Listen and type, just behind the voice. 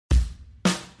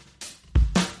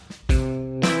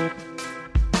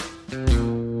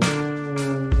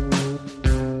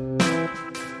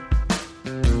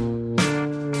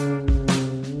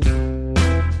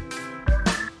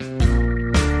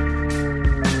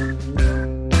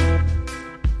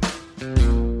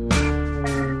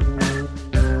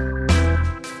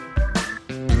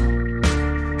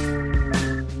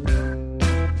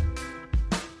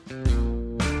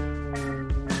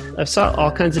I've saw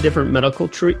all kinds of different medical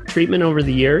treatment over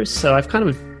the years, so I've kind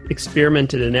of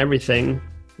experimented in everything.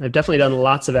 I've definitely done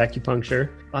lots of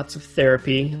acupuncture, lots of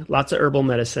therapy, lots of herbal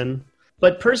medicine.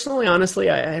 But personally,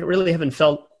 honestly, I really haven't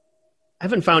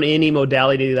found any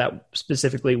modality that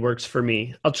specifically works for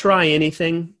me. I'll try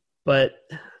anything, but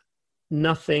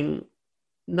nothing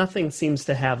seems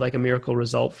to have like a miracle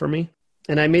result for me.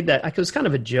 And I made that, it was kind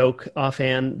of a joke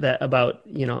offhand that about,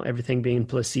 everything being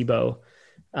placebo.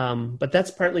 But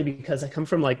that's partly because I come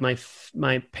from like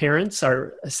my parents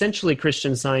are essentially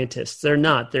Christian Scientists. They're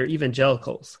not, they're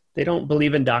evangelicals. They don't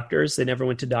believe in doctors. They never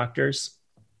went to doctors.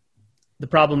 The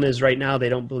problem is right now they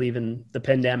don't believe in the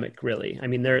pandemic, really. I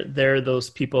mean, they're those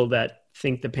people that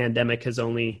think the pandemic has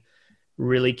only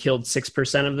really killed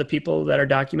 6% of the people that are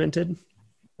documented.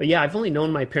 But yeah, I've only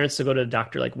known my parents to go to the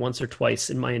doctor like once or twice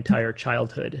in my entire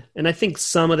childhood. And I think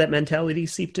some of that mentality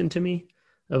seeped into me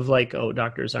of like, oh,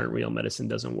 doctors aren't real, medicine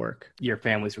doesn't work. Your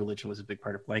family's religion was a big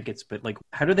part of Blankets, but like,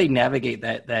 how do they navigate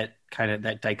that kind of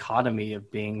that dichotomy of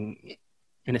being,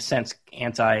 in a sense,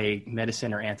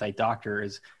 anti-medicine or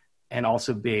anti-doctors, and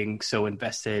also being so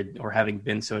invested or having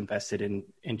been so invested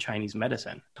in Chinese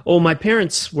medicine? Oh, my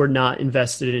parents were not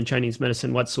invested in Chinese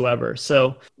medicine whatsoever.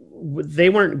 So they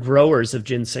weren't growers of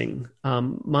ginseng.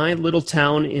 My little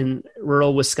town in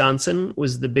rural Wisconsin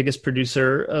was the biggest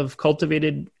producer of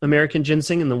cultivated American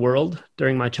ginseng in the world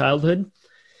during my childhood.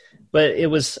 But it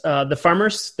was the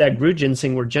farmers that grew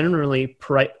ginseng were generally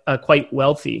quite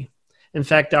wealthy. In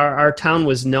fact, our town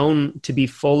was known to be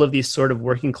full of these sort of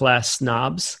working class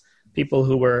snobs, people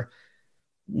who were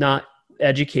not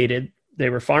educated. They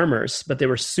were farmers, but they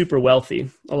were super wealthy,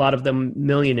 a lot of them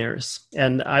millionaires.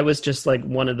 And I was just like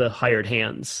one of the hired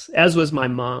hands, as was my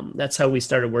mom. That's how we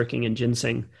started working in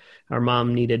ginseng. Our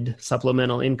mom needed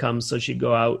supplemental income, so she'd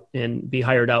go out and be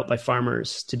hired out by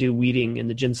farmers to do weeding in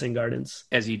the ginseng gardens.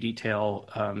 As you detail,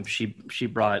 she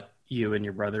brought you and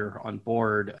your brother on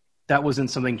board. That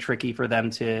wasn't something tricky for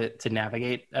them to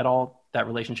navigate at all, that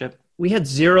relationship? We had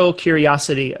zero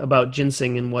curiosity about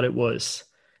ginseng and what it was.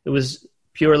 It was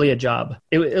purely a job.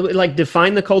 It like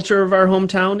defined the culture of our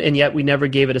hometown, and yet we never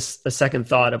gave it a second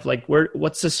thought of like,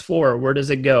 what's this for? Where does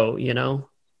it go?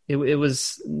 It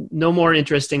was no more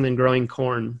interesting than growing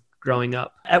corn growing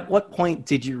up. At what point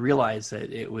did you realize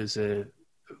that it was a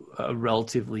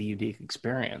relatively unique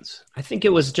experience? I think it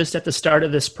was just at the start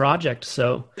of this project.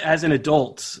 So as an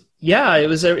adult, yeah, it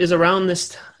was around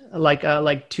this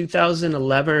like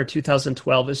 2011 or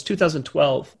 2012. It was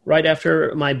 2012, right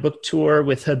after my book tour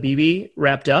with Habibi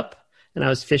wrapped up, and I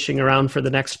was fishing around for the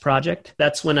next project.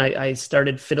 That's when I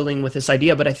started fiddling with this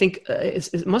idea. But I think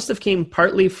it must have came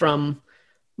partly from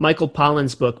Michael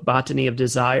Pollan's book, Botany of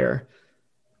Desire.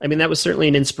 I mean, that was certainly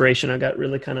an inspiration. I got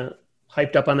really kind of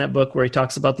hyped up on that book where he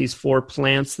talks about these 4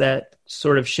 plants that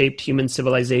sort of shaped human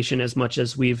civilization as much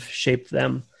as we've shaped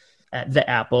them. The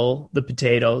apple, the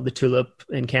potato, the tulip,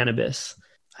 and cannabis.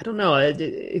 I don't know.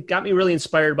 It got me really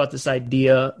inspired about this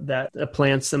idea that the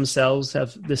plants themselves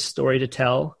have this story to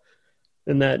tell,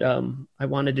 and that I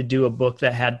wanted to do a book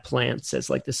that had plants as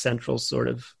like the central sort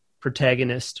of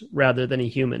protagonist rather than a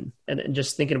human. And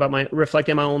just thinking about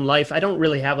reflecting my own life, I don't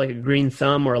really have like a green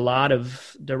thumb or a lot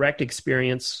of direct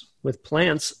experience with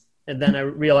plants. And then I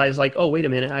realized like, oh, wait a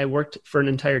minute, I worked for an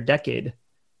entire decade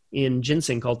in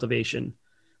ginseng cultivation.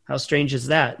 How strange is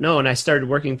that? No, and I started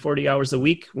working 40 hours a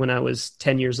week when I was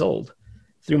 10 years old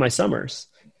through my summers.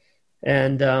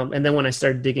 And then when I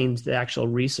started digging into the actual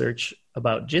research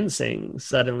about ginseng,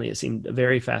 suddenly it seemed a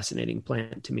very fascinating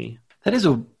plant to me. That is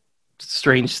a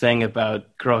strange thing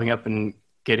about growing up and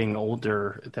getting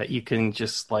older, that you can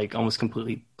just like almost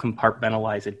completely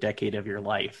compartmentalize a decade of your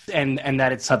life. And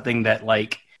that it's something that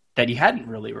that you hadn't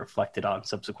really reflected on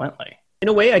subsequently. In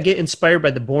a way, I get inspired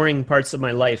by the boring parts of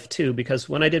my life too, because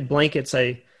when I did Blankets,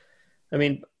 I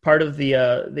mean, part of the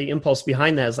impulse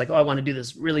behind that is like, oh, I want to do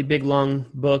this really big, long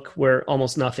book where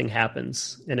almost nothing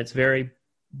happens. And it's very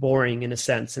boring in a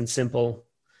sense and simple,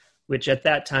 which at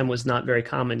that time was not very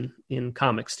common in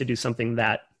comics to do something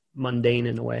that mundane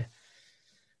in a way.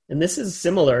 And this is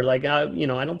similar. Like, I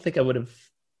don't think I would have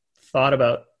thought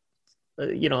about,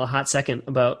 a hot second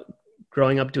about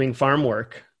growing up doing farm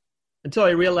work until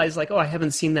I realized like, oh, I haven't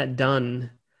seen that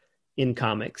done in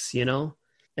comics,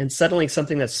 and suddenly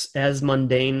something that's as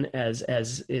mundane as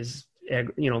is,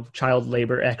 child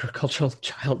labor, agricultural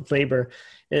child labor,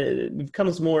 it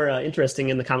becomes more interesting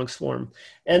in the comics form.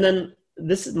 And then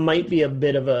this might be a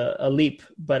bit of a leap,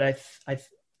 but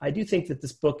I do think that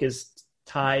this book is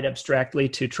tied abstractly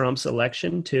to Trump's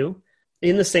election too,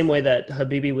 in the same way that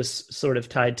Habibi was sort of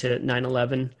tied to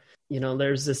 9/11.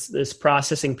 There's this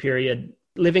processing period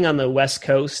living on the West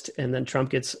Coast, and then Trump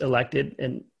gets elected,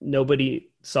 and nobody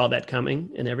saw that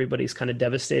coming, and everybody's kind of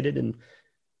devastated and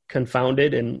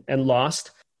confounded and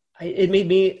lost. It made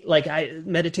me I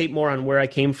meditate more on where I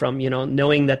came from,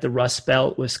 knowing that the Rust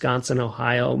Belt, Wisconsin,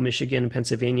 Ohio, Michigan, and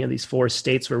Pennsylvania, these 4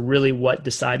 states were really what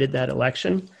decided that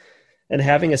election, and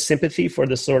having a sympathy for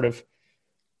the sort of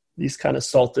these kind of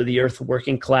salt of the earth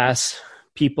working class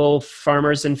people,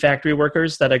 farmers and factory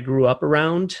workers that I grew up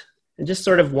around, and just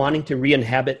sort of wanting to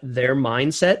re-inhabit their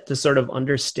mindset to sort of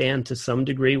understand to some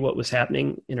degree what was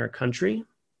happening in our country.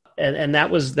 And that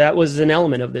was an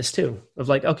element of this too, of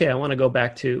okay, I want to go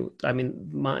back to,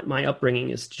 my upbringing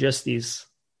is just these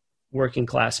working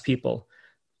class people,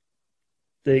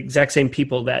 the exact same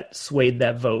people that swayed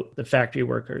that vote, the factory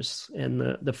workers and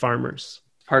the farmers.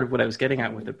 Part of what I was getting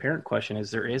at with the parent question is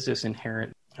there is this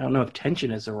inherent, I don't know if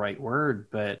tension is the right word,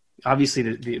 but obviously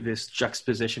this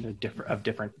juxtaposition of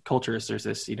different cultures. There's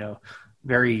this,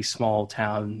 very small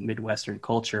town Midwestern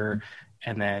culture,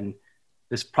 and then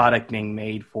this product being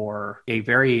made for a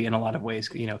very, in a lot of ways,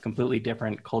 completely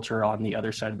different culture on the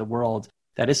other side of the world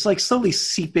that is slowly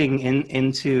seeping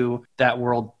into that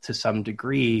world to some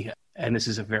degree. And this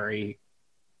is a very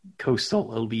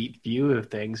coastal elite view of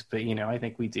things, but, I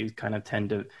think we do kind of tend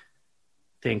to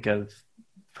think of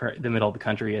the middle of the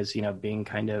country as, being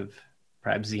kind of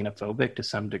perhaps xenophobic to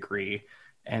some degree.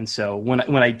 And so when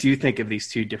I do think of these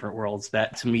two different worlds,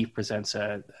 that to me presents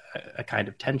a kind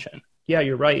of tension. Yeah,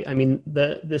 you're right.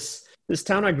 This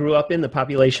town I grew up in, the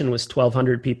population was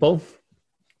 1,200 people,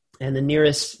 and the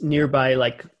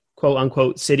nearby quote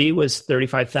unquote city was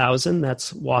 35,000.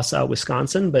 That's Wausau,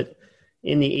 Wisconsin. But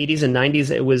in the 80s and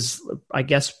 90s, it was, I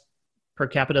guess, per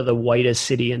capita, the whitest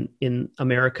city in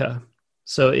America.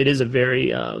 So it is a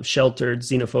very sheltered,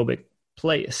 xenophobic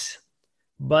place.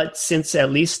 But since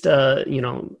at least the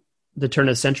turn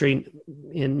of the century,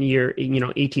 in year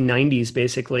 1890s,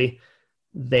 basically,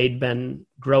 they'd been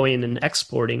growing and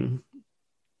exporting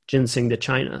ginseng to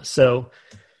China. So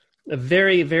a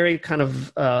very, very kind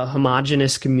of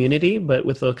homogenous community, but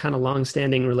with a kind of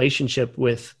longstanding relationship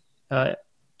with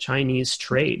Chinese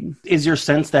trade. Is your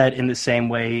sense that in the same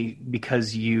way,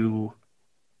 because you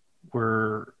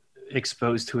were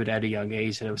exposed to it at a young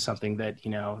age, that it was something that,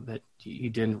 that you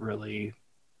didn't really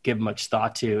give much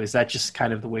thought to? Is that just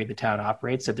kind of the way the town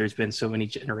operates, that there's been so many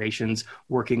generations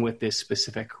working with this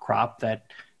specific crop that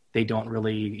they don't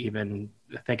really even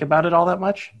think about it all that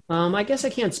much? I guess I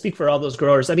can't speak for all those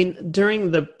growers.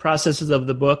 During the processes of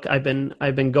the book, I've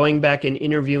been going back and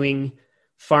interviewing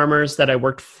farmers that I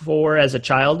worked for as a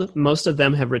child. Most of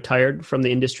them have retired from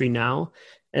the industry now,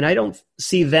 and I don't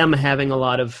see them having a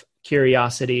lot of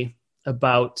curiosity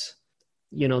about,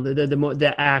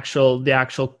 the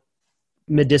actual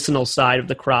medicinal side of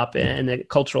the crop and the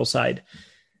cultural side.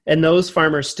 And those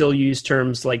farmers still use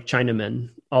terms like Chinaman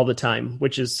all the time,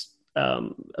 which is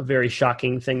a very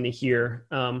shocking thing to hear.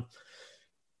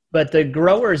 But the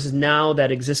growers now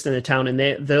that exist in the town, and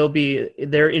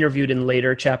they're interviewed in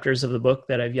later chapters of the book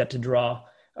that I've yet to draw,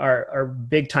 are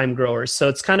big time growers. So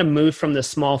it's kind of moved from the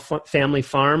small family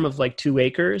farm of 2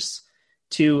 acres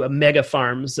to mega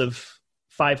farms of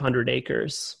 500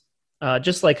 acres.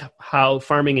 Just like how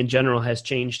farming in general has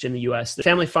changed in the U.S. The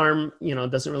family farm,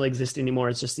 doesn't really exist anymore.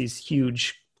 It's just these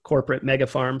huge corporate mega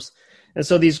farms. And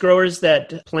so these growers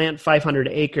that plant 500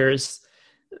 acres,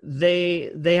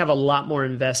 they have a lot more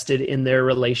invested in their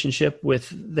relationship with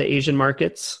the Asian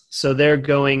markets. So they're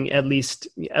going at least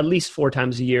 4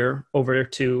 times a year over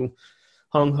to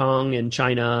Hong Kong and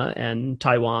China and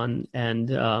Taiwan,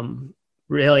 and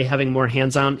really having more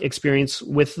hands-on experience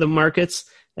with the markets.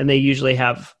 And they usually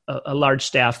have a large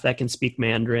staff that can speak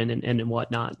Mandarin and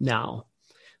whatnot now.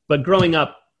 But growing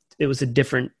up, it was a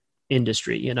different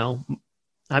industry,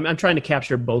 I'm trying to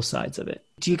capture both sides of it.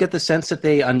 Do you get the sense that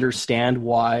they understand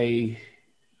why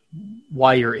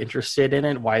you're interested in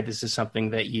it, why this is something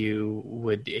that you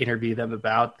would interview them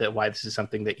about, that why this is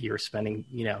something that you're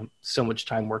spending, so much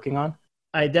time working on?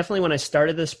 I definitely, when I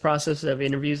started this process of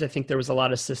interviews, I think there was a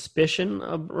lot of suspicion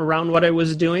around what I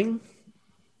was doing.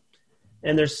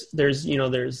 And there's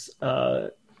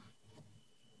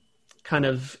kind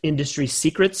of industry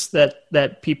secrets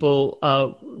that people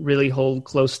really hold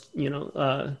close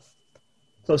to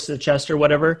the chest or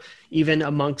whatever, even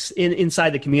amongst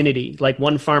inside the community. Like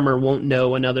one farmer won't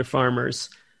know another farmer's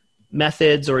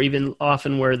methods, or even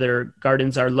often where their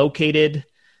gardens are located.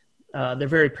 They're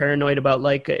very paranoid about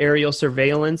aerial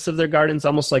surveillance of their gardens,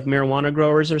 almost like marijuana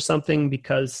growers or something,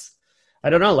 because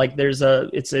I don't know,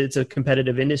 it's a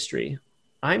competitive industry.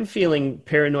 I'm feeling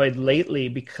paranoid lately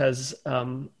because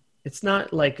it's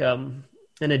not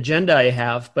an agenda I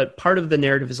have, but part of the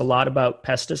narrative is a lot about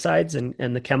pesticides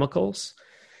and the chemicals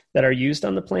that are used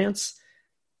on the plants.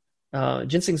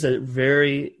 Ginseng's a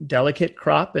very delicate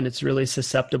crop, and it's really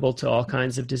susceptible to all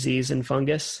kinds of disease and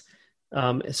fungus.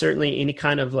 Certainly any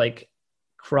kind of like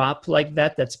crop like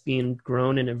that that's being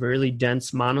grown in a really dense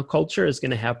monoculture is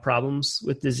going to have problems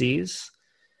with disease.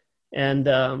 And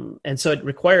so it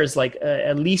requires like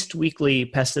at least weekly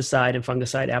pesticide and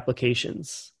fungicide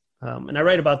applications. And I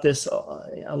write about this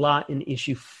a lot in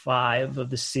issue 5 of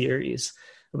the series,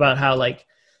 about how like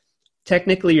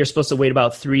technically you're supposed to wait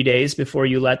about 3 days before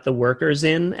you let the workers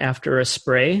in after a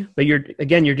spray. But you're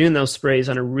doing those sprays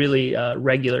on a really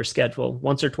regular schedule,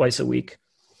 once or twice a week.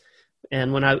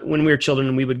 And when we were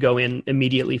children, we would go in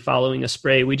immediately following a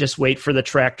spray. We just wait for the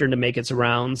tractor to make its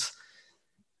rounds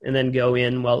and then go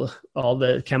in while all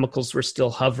the chemicals were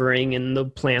still hovering and the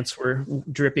plants were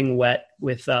dripping wet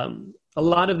with a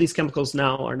lot of these chemicals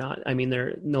now are not, I mean,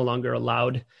 they're no longer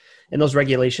allowed. And those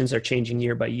regulations are changing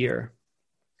year by year.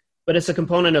 But it's a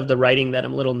component of the writing that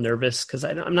I'm a little nervous because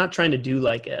I'm not trying to do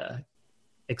like a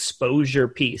exposure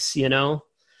piece, you know?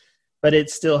 But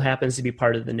it still happens to be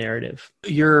part of the narrative.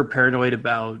 You're paranoid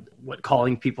about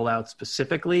calling people out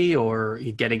specifically or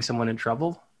getting someone in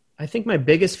trouble? I think my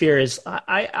biggest fear is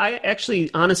I actually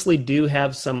honestly do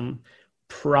have some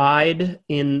pride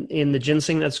in the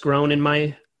ginseng that's grown in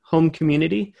my home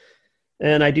community.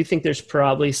 And I do think there's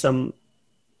probably some,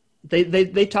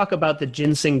 they talk about the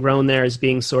ginseng grown there as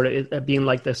being being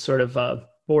like the sort of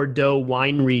Bordeaux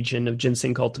wine region of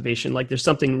ginseng cultivation. Like there's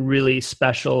something really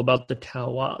special about the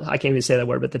terroir. I can't even say that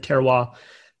word, but the terroir,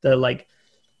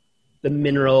 the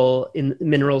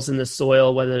minerals in the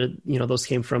soil, whether, you know, those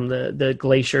came from the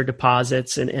glacier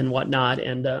deposits and whatnot.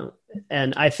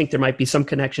 And I think there might be some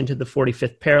connection to the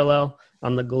 45th parallel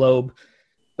on the globe,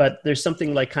 but there's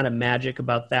something like kind of magic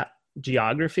about that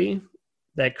geography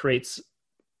that creates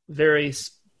very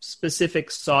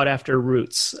specific sought after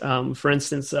roots. For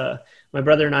instance, my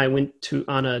brother and I went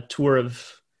on a tour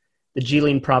of the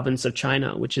Jilin province of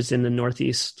China, which is in the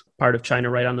northeast part of China,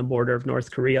 right on the border of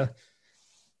North Korea.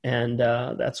 And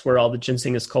that's where all the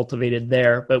ginseng is cultivated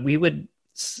there. But we would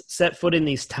set foot in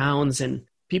these towns and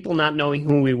people not knowing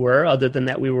who we were, other than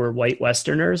that we were white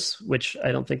Westerners, which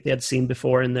I don't think they had seen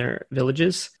before in their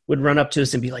villages, would run up to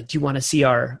us and be like, do you want to see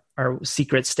our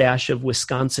secret stash of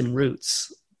Wisconsin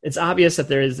roots? It's obvious that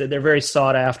they're very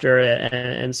sought after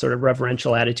and sort of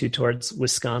reverential attitude towards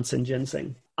Wisconsin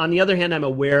ginseng. On the other hand, I'm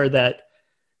aware that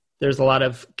there's a lot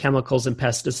of chemicals and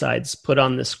pesticides put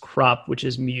on this crop, which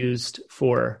is used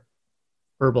for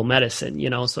herbal medicine, you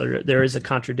know, so there is a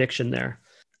contradiction there.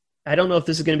 I don't know if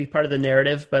this is going to be part of the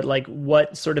narrative, but like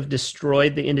what sort of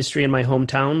destroyed the industry in my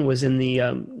hometown was in the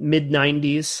mid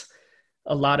 90s.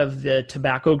 A lot of the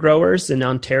tobacco growers in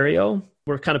Ontario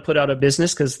were kind of put out of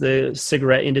business because the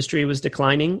cigarette industry was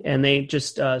declining, and they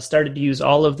just started to use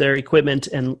all of their equipment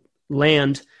and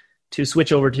land to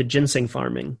switch over to ginseng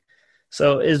farming.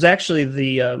 So it was actually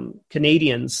the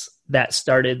Canadians that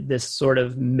started this sort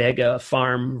of mega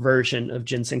farm version of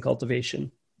ginseng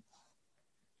cultivation.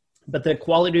 But the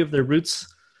quality of the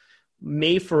roots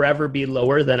may forever be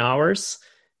lower than ours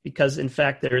because, in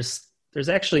fact, there's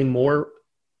actually more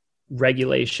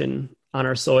regulation on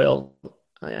our soil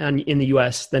in the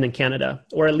U.S. than in Canada,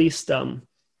 or at least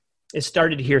it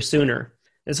started here sooner.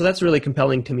 And so that's really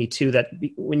compelling to me too, that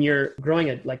when you're growing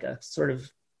a sort of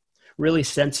really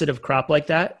sensitive crop like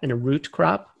that, and a root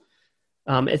crop,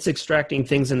 it's extracting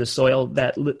things in the soil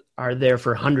that are there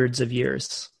for hundreds of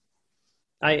years.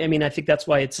 I mean, I think that's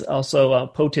why it's also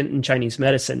potent in Chinese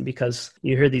medicine, because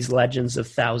you hear these legends of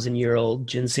 1,000-year-old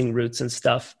ginseng roots and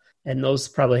stuff, and those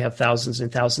probably have thousands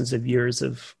and thousands of years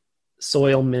of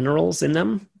soil minerals in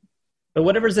them. But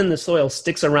whatever's in the soil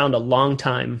sticks around a long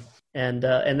time. And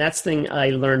that's the thing I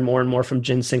learned more and more from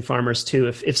ginseng farmers too.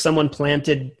 If someone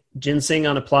planted ginseng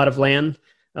on a plot of land,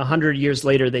 100 years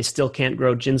later, they still can't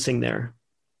grow ginseng there.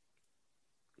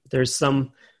 There's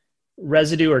some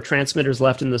residue or transmitters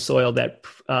left in the soil that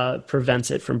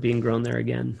prevents it from being grown there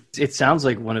again. It sounds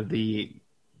like one of the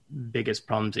biggest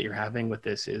problems that you're having with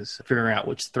this is figuring out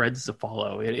which threads to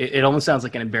follow. It almost sounds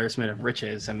like an embarrassment of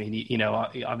riches. I mean, you know,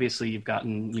 obviously you've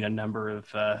gotten, you know, a number of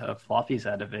floppies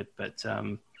out of it, but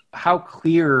how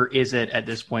clear is it at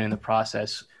this point in the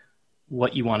process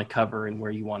what you want to cover and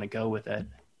where you want to go with it?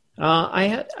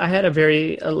 I had a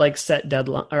very set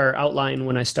deadline or outline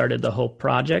when I started the whole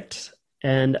project.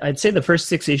 And I'd say the first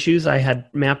 6 issues I had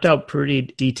mapped out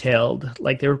pretty detailed,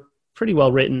 like they were pretty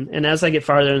well written. And as I get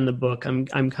farther in the book, I'm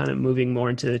kind of moving more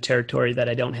into the territory that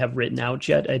I don't have written out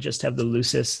yet. I just have the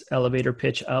loosest elevator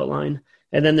pitch outline.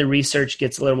 And then the research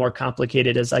gets a little more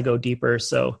complicated as I go deeper.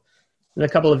 So In a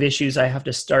couple of issues, I have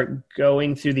to start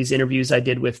going through these interviews I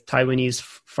did with Taiwanese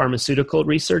pharmaceutical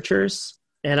researchers.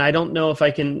 And I don't know if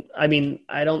I can, I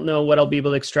don't know what I'll be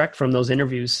able to extract from those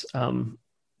interviews.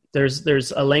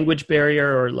 There's a language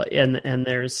barrier and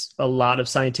there's a lot of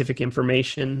scientific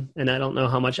information. And I don't know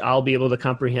how much I'll be able to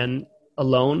comprehend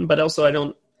alone, but also I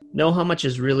don't know how much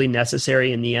is really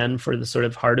necessary in the end for the sort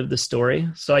of heart of the story.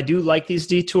 So I do like these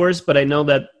detours, but I know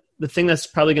that the thing that's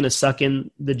probably going to suck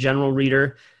in the general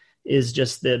reader is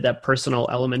just that personal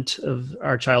element of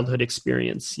our childhood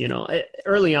experience.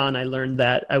 Early on, I learned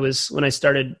that when I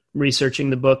started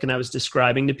researching the book and I was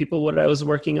describing to people what I was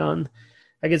working on,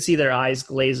 I could see their eyes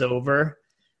glaze over.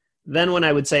 Then when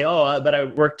I would say, but I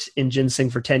worked in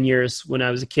ginseng for 10 years when I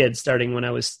was a kid, starting when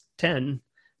I was 10,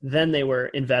 then they were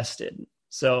invested.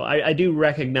 So I do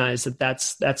recognize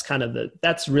that's kind of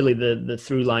that's really the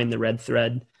through line, the red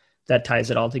thread that ties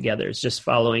it all together. It's just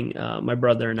following my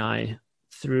brother and I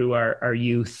through our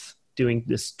youth doing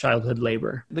this childhood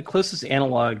labor. The closest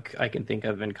analog I can think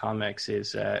of in comics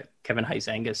is Kevin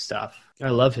Huizenga's stuff. I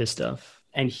love his stuff.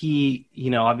 And he,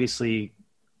 obviously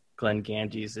Glenn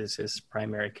Ganges is his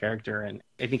primary character. And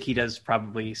I think he does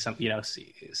probably some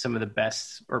of the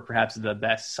best, or perhaps the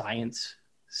best science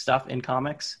stuff in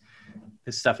comics.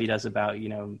 The stuff he does about,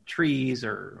 trees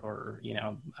or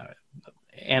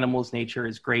animals, nature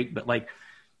is great. But like,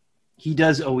 he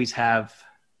does always have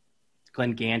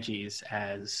Glenn Ganges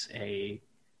as a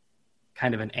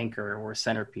kind of an anchor or a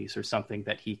centerpiece or something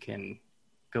that he can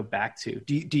go back to.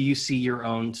 Do you see your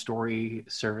own story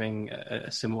serving a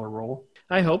similar role?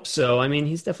 I hope so.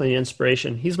 He's definitely an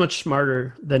inspiration. He's much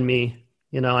smarter than me.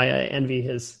 I envy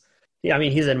his. Yeah,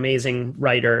 he's an amazing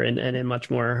writer and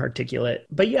much more articulate.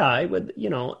 But yeah, I would.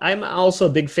 I'm also a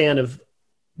big fan of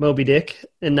Moby Dick,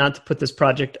 and not to put this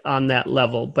project on that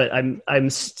level, but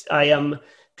I am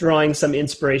drawing some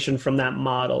inspiration from that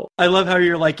model. I love how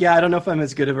you're like, I don't know if I'm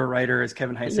as good of a writer as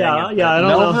Kevin Huizenga. Yeah, I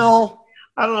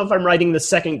don't know if I'm writing the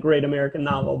second great American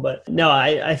novel, but no,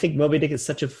 I think Moby Dick is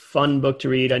such a fun book to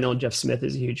read. I know Jeff Smith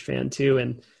is a huge fan too,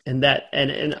 and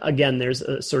again, there's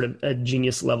a sort of a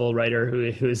genius level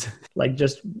writer who's like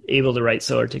just able to write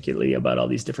so articulately about all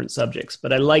these different subjects.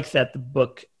 But I like that the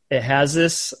book, it has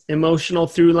this emotional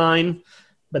through line,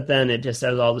 but then it just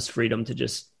has all this freedom to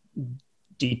just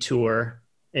detour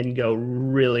and go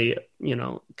really,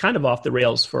 kind of off the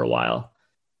rails for a while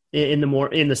in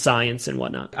the science and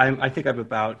whatnot. I think I'm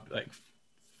about like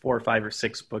 4 or 5 or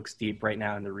 6 books deep right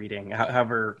now in the reading,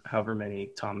 however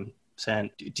many Tom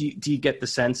sent. Do you get the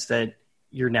sense that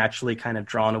you're naturally kind of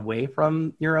drawn away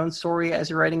from your own story as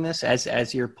you're writing this,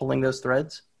 as you're pulling those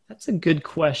threads? That's a good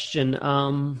question.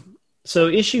 So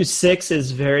issue 6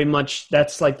 is very much,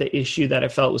 that's like the issue that I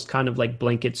felt was kind of like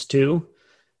Blankets 2,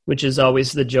 which is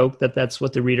always the joke that's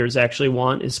what the readers actually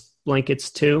want, is Blankets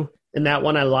 2. And that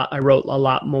one I wrote a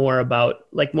lot more about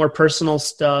like more personal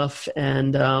stuff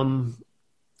and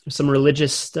some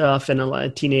religious stuff and a lot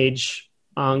of teenage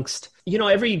angst.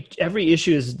 Every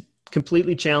issue is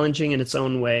completely challenging in its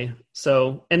own way.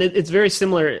 So, and it's very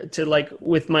similar to like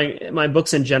with my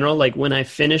books in general. Like when I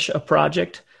finish a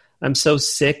project, I'm so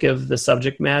sick of the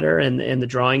subject matter and the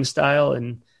drawing style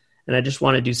and I just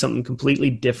want to do something completely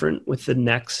different with the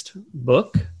next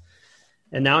book.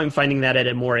 And now I'm finding that at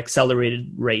a more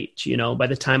accelerated rate. By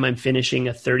the time I'm finishing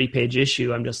a 30-page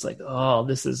issue, I'm just like, oh,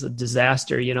 this is a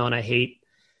disaster, and I hate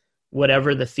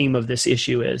whatever the theme of this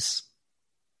issue is.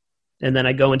 And then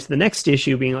I go into the next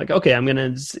issue being like, okay, I'm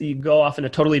going to go off in a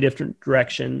totally different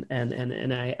direction.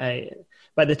 And I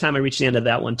by the time I reach the end of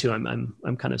that one too,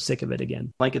 I'm kind of sick of it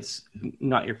again. Like, it's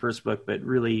not your first book, but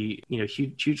really,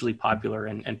 hugely popular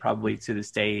and probably to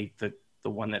this day, the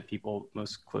one that people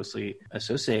most closely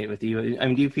associate with you.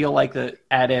 Do you feel like that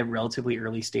at a relatively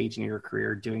early stage in your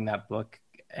career, doing that book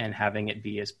and having it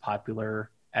be as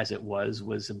popular as it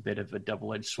was a bit of a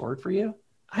double-edged sword for you?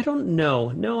 I don't know.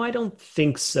 No, I don't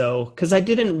think so. Because I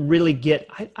didn't really get,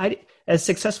 I as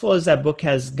successful as that book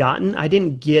has gotten, I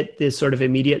didn't get this sort of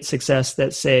immediate success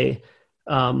that, say,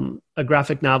 a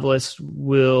graphic novelist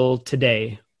will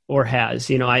today or has.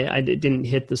 I didn't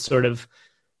hit the sort of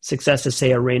success as,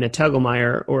 say, a Raina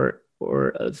Telgemeier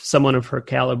or someone of her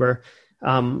caliber.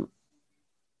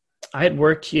 I had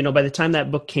worked, by the time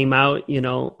that book came out,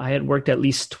 I had worked at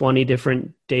least 20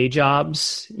 different day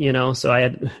jobs, so I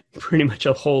had pretty much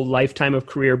a whole lifetime of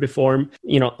career before,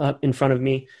 up in front of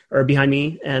me or behind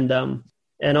me. And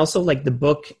also like the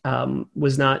book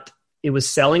it was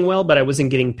selling well, but I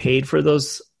wasn't getting paid for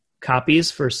those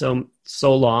copies for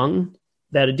so long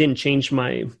that it didn't change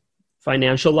my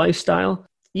financial lifestyle.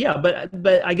 Yeah,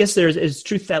 but I guess it's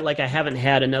truth that like I haven't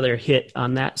had another hit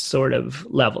on that sort of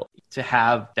level. to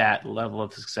have that level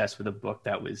of success with a book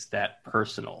that was that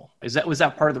personal? Was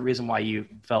that part of the reason why you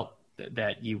felt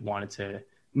that you wanted to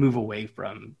move away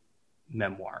from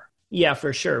memoir? Yeah,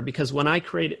 for sure. Because when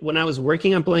I was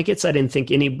working on Blankets, I didn't think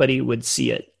anybody would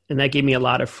see it. And that gave me a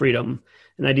lot of freedom.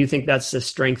 And I do think that's the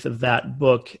strength of that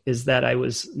book, is that I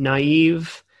was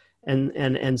naive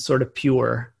and sort of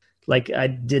pure. Like, I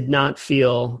did not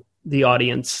feel the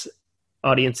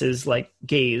audience's like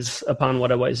gaze upon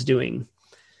what I was doing.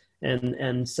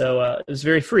 And so it was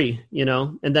very free, you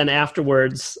know. And then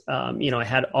afterwards, I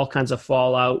had all kinds of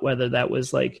fallout, whether that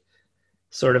was like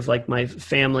sort of like my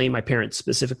family, my parents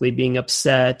specifically being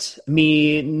upset,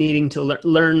 me needing to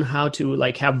learn how to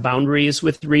like have boundaries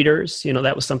with readers. You know,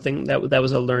 that was something that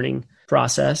was a learning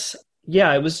process.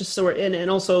 Yeah, it was just sort of, and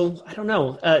also, I don't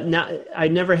know, I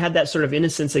never had that sort of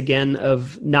innocence again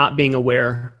of not being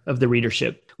aware of the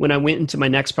readership. When I went into my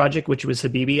next project, which was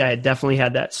Habibi, I had definitely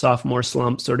had that sophomore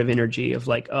slump sort of energy of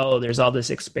like, oh, there's all this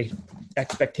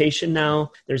expectation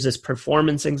now. There's this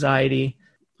performance anxiety,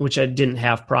 which I didn't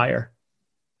have prior.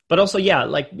 But also, yeah,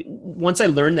 like once I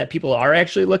learned that people are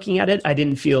actually looking at it, I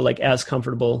didn't feel like as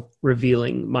comfortable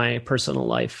revealing my personal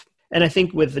life. And I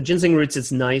think with the Ginseng Roots,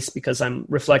 it's nice because I'm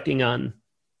reflecting on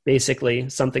basically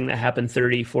something that happened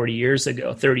 30 years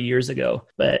ago.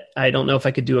 But I don't know if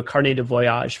I could do a Carnet de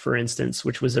Voyage, for instance,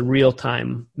 which was a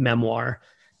real-time memoir.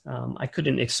 I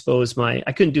couldn't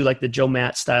do like the Joe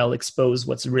Matt style, expose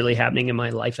what's really happening in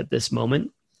my life at this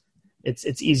moment.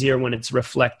 It's easier when it's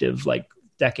reflective, like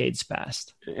decades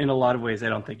past. In a lot of ways, I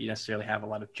don't think you necessarily have a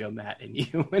lot of Joe Matt in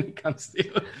you when it comes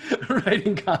to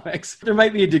writing comics. There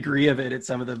might be a degree of it in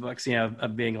some of the books, you know,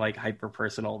 of being like hyper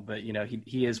personal, but you know,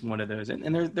 he is one of those.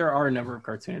 And there are a number of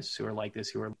cartoonists who are like this,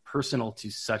 who are personal to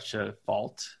such a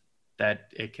fault that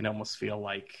it can almost feel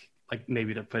like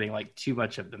maybe they're putting like too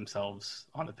much of themselves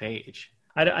on the page.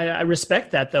 I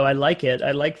respect that, though. I like it.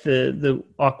 I like the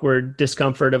awkward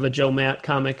discomfort of a Joe Matt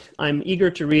comic. I'm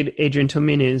eager to read Adrian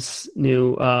Tomine's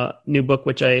new book,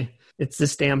 it's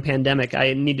this damn pandemic.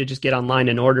 I need to just get online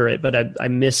and order it, but I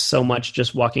miss so much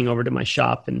just walking over to my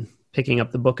shop and picking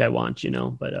up the book I want, you know.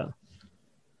 But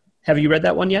have you read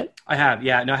that one yet? I have,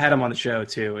 yeah. No, I had him on the show,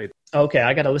 too. Okay,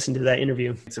 I got to listen to that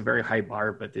interview. It's a very high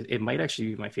bar, but it might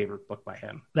actually be my favorite book by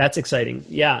him. That's exciting.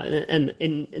 Yeah,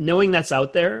 and knowing that's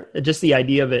out there, just the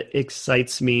idea of it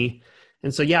excites me.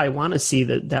 And so, yeah, I want to see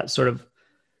that sort of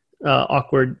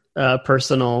awkward,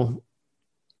 personal,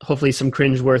 hopefully some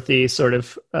cringeworthy sort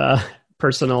of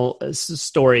personal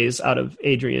stories out of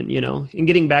Adrian, you know, and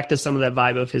getting back to some of that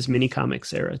vibe of his mini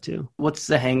comics era, too. What's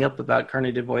the hang up about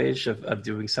Carnet de Voyage of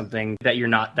doing something that you're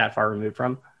not that far removed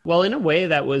from? Well, in a way,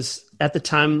 that was at the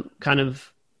time kind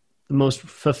of the most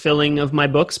fulfilling of my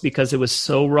books because it was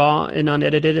so raw and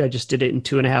unedited. I just did it in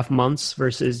 2.5 months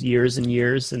versus years and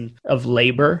years of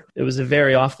labor. It was a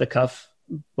very off-the-cuff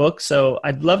book. So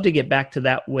I'd love to get back to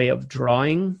that way of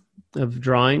drawing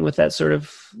with that sort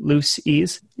of loose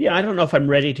ease. Yeah, I don't know if I'm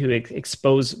ready to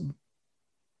expose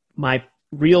my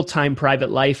real-time private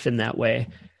life in that way.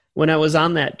 When I was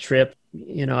on that trip,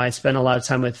 you know, I spent a lot of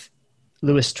time with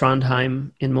Louis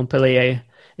Trondheim in Montpellier,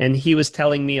 and he was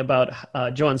telling me about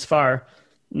Johan Sfar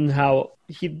and how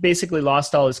he basically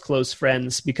lost all his close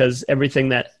friends because everything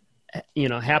that, you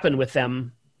know, happened with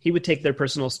them, he would take their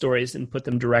personal stories and put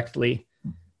them directly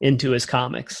into his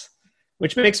comics,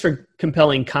 which makes for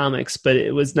compelling comics, but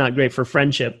it was not great for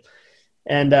friendship.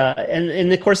 And in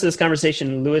the course of this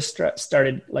conversation, Louis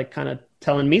started like kind of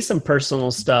telling me some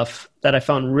personal stuff that I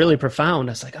found really profound.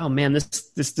 I was like, oh man,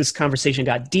 this conversation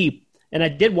got deep. And I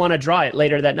did want to draw it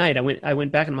later that night. I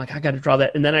went back and I'm like, I got to draw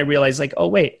that. And then I realized like, oh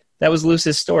wait, that was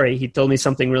Luce's story. He told me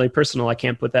something really personal. I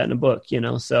can't put that in a book, you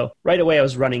know? So right away I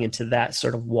was running into that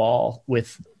sort of wall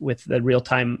with the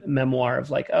real-time memoir of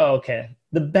like, oh, okay,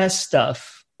 the best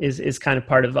stuff is kind of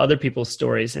part of other people's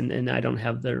stories. And I don't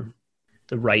have the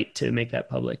right to make that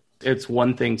public. It's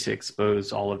one thing to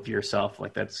expose all of yourself.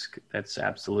 Like that's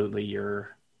absolutely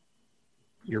your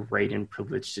right and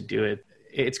privilege to do it.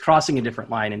 It's crossing a different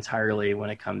line entirely when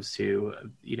it comes to,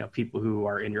 you know, people who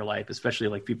are in your life, especially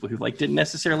like people who like didn't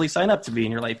necessarily sign up to be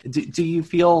in your life. Do you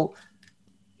feel,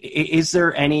 is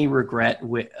there any regret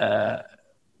with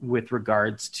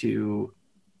regards to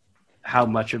how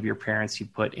much of your parents you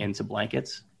put into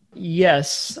Blankets?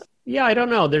 Yes. Yeah, I don't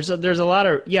know. There's a lot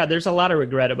of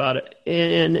regret about it.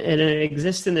 And it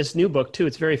exists in this new book too.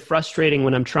 It's very frustrating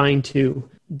when I'm trying to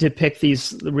depict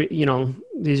these, you know,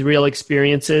 these real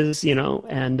experiences, you know,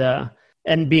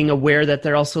 and being aware that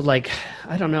they're also like,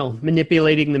 I don't know,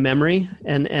 manipulating the memory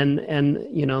and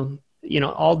you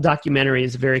know, all documentary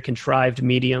is a very contrived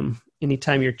medium.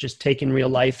 anytime you're just taking real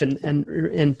life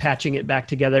and patching it back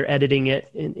together, editing it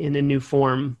in a new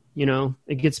form,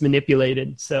 it gets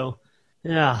manipulated. So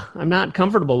yeah, I'm not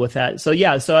comfortable with that. So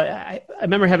yeah, I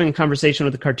remember having a conversation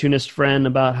with a cartoonist friend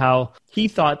about how he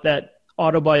thought that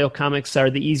autobio comics are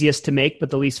the easiest to make, but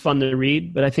the least fun to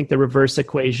read. But I think the reverse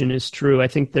equation is true. I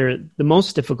think they're the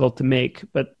most difficult to make,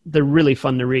 but they're really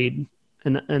fun to read.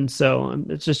 And so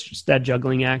it's just that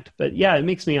juggling act. But yeah, it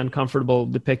makes me uncomfortable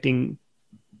depicting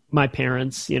my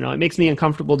parents. It makes me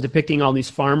uncomfortable depicting all these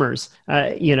farmers.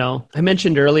 I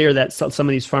mentioned earlier that some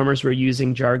of these farmers were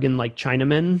using jargon like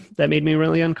Chinamen. That made me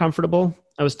really uncomfortable.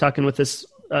 I was talking with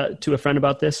to a friend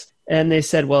about this, and they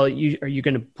said, well, are you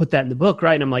going to put that in the book,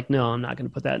 right? And I'm like, no, I'm not going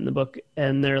to put that in the book.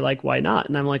 And they're like, why not?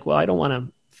 And I'm like, well, I don't want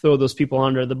to throw those people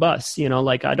under the bus.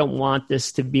 I don't want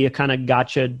this to be a kind of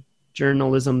gotcha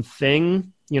journalism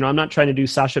thing. I'm not trying to do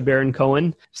Sacha Baron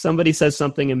Cohen. If somebody says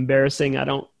something embarrassing, I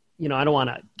don't want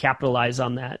to capitalize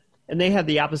on that. And they have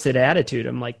the opposite attitude.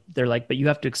 They're like, but you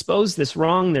have to expose this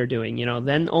wrong they're doing,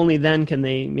 only then can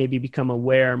they maybe become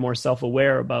more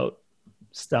self-aware about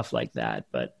stuff like that.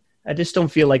 But I just don't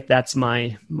feel like that's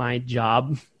my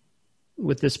job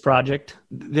with this project.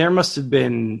 There must have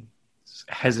been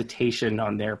hesitation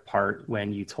on their part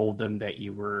when you told them that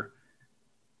you were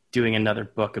doing another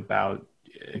book about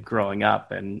growing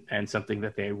up and something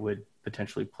that they would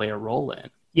potentially play a role in.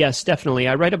 Yes, definitely.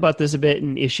 I write about this a bit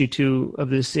in issue 2 of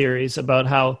this series, about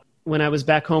how when I was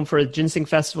back home for a ginseng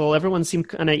festival, everyone seemed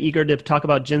kind of eager to talk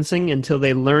about ginseng until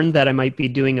they learned that I might be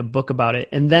doing a book about it.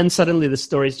 And then suddenly the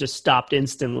stories just stopped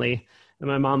instantly. And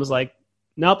my mom was like,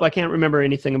 nope, I can't remember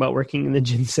anything about working in the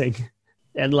ginseng.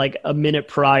 And like a minute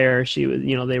prior, she was,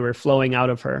 they were flowing out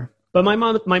of her. But my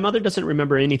mother doesn't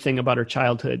remember anything about her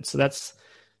childhood. So that's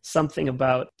something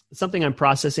I'm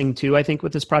processing too, I think,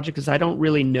 with this project, because I don't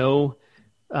really know.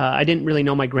 I didn't really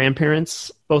know my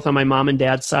grandparents, both on my mom and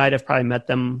dad's side. I've probably met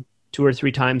them 2 or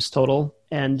 3 times total.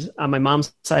 And on my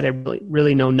mom's side, I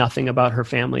really know nothing about her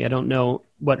family. I don't know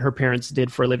what her parents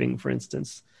did for a living, for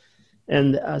instance.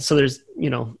 And so there's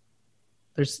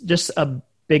just a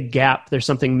big gap. There's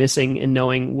something missing in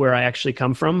knowing where I actually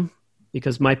come from,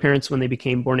 because my parents, when they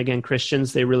became born-again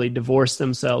Christians, they really divorced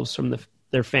themselves from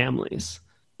their families.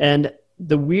 And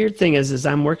the weird thing is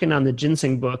I'm working on the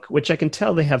ginseng book, which I can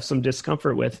tell they have some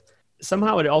discomfort with.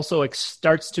 Somehow it also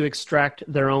starts to extract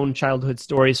their own childhood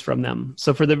stories from them.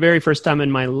 So for the very first time in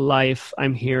my life,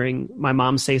 I'm hearing my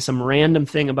mom say some random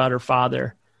thing about her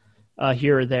father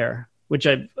here or there, which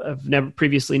I've never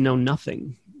previously known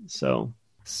nothing. So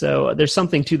there's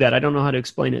something to that. I don't know how to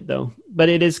explain it though, but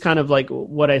it is kind of like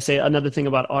what I say. Another thing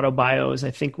about autobio is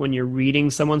I think when you're reading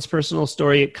someone's personal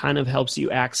story, it kind of helps you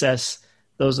access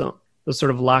those sort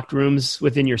of locked rooms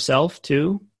within yourself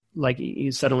too. Like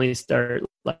you suddenly start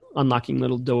like unlocking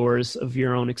little doors of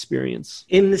your own experience.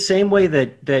 In the same way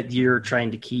that you're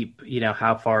trying to keep,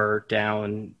 how far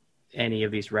down any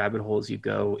of these rabbit holes you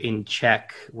go in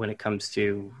check when it comes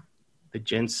to the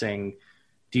ginseng,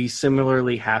 do you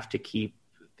similarly have to keep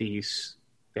these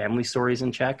family stories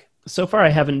in check? So far, I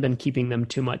haven't been keeping them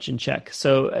too much in check.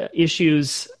 So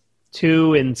issues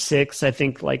 2 and 6, I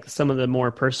think like some of the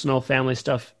more personal family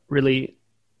stuff really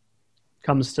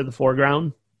comes to the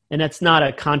foreground. And that's not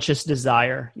a conscious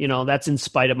desire. That's in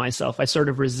spite of myself. I sort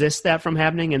of resist that from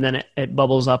happening, and then it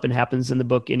bubbles up and happens in the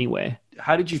book anyway.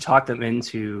 How did you talk them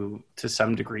into, to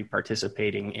some degree,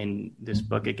 participating in this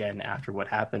book again after what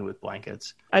happened with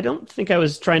Blankets? I don't think I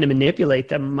was trying to manipulate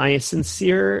them. My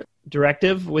sincere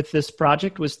directive with this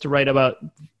project was to write about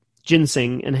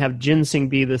ginseng and have ginseng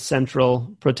be the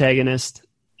central protagonist.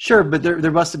 Sure, but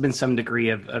there must have been some degree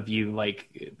of you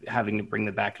like having to bring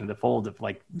them back into the fold, of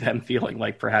like them feeling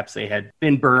like perhaps they had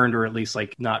been burned, or at least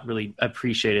like not really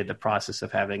appreciated the process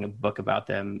of having a book about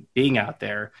them being out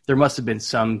there. There must have been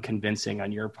some convincing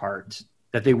on your part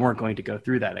that they weren't going to go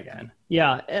through that again.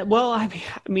 Yeah, well, I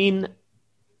mean,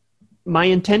 my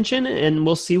intention, and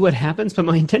we'll see what happens, but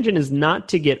my intention is not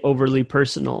to get overly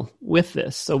personal with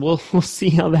this. So we'll see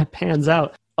how that pans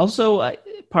out. Also,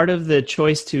 part of the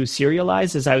choice to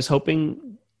serialize is I was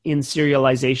hoping in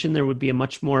serialization there would be a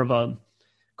much more of a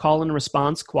call and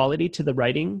response quality to the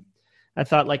writing. I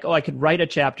thought like, I could write a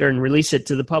chapter and release it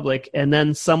to the public, and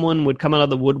then someone would come out of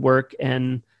the woodwork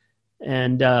and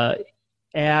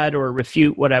add or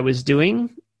refute what I was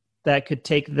doing that could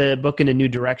take the book in a new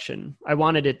direction. I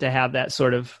wanted it to have that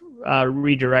sort of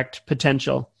redirect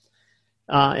potential.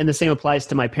 And the same applies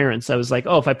to my parents. I was like,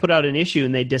 if I put out an issue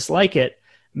and they dislike it,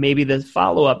 maybe the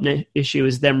follow-up issue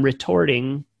is them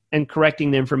retorting and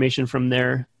correcting the information from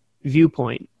their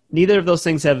viewpoint. neither of those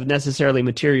things have necessarily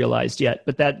materialized yet,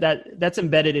 but that's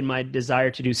embedded in my desire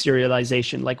to do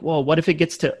serialization. Like, well, what if it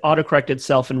gets to autocorrect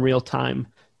itself in real time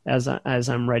as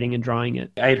I'm writing and drawing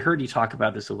it? I had heard you talk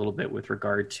about this a little bit with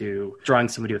regard to drawing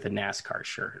somebody with a NASCAR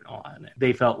shirt on.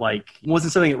 They felt like it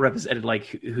wasn't something that represented like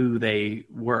who they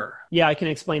were. Yeah, I can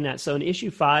explain that. So in issue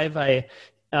 5, I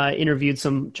interviewed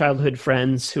some childhood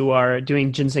friends who are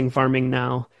doing ginseng farming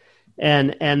now,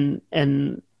 and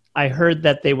I heard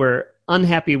that they were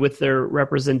unhappy with their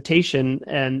representation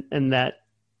and that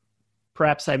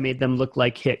perhaps I made them look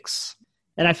like hicks.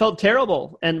 And I felt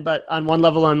terrible. But on one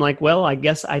level, I'm like, well, I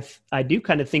guess I do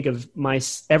kind of think of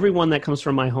everyone that comes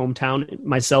from my hometown,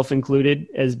 myself included,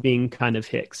 as being kind of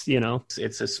hicks, you know?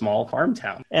 It's a small farm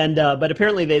town. And but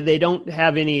apparently they don't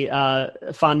have any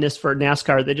fondness for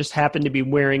NASCAR. They just happen to be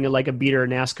wearing like a beater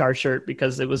NASCAR shirt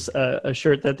because it was a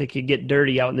shirt that they could get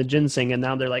dirty out in the ginseng. And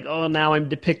now they're like, oh, now I'm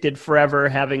depicted forever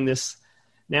having this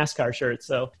NASCAR shirt.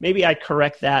 So maybe I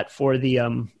correct that for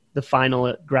the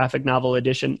final graphic novel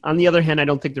edition. On the other hand, I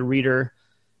don't think the reader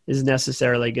is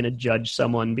necessarily going to judge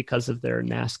someone because of their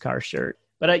NASCAR shirt.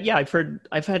 But yeah,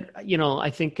 I've had, you know, I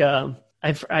think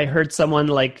I heard someone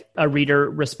like a reader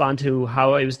respond to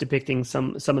how I was depicting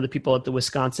some of the people at the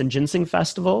Wisconsin Ginseng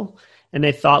Festival, and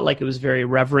they thought like it was very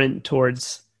reverent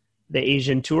towards the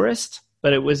Asian tourist,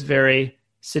 but it was very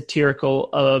satirical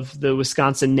of the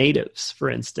Wisconsin natives, for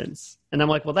instance. And I'm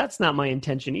like, well, that's not my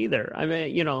intention either. I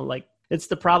mean, you know, like, it's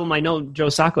the problem. I know Joe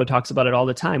Sacco talks about it all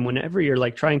the time. Whenever you're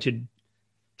like trying to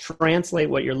translate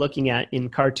what you're looking at in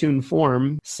cartoon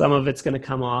form, some of it's going to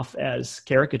come off as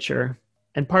caricature.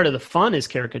 And part of the fun is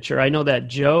caricature. I know that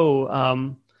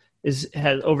Joe has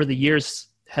over the years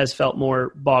has felt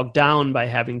more bogged down by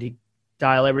having to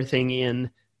dial everything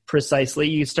in precisely.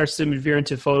 You start to veer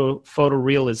into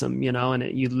photorealism, you know, and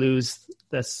you lose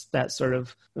that sort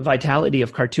of vitality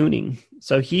of cartooning.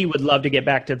 So he would love to get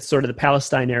back to sort of the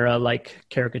Palestine era, like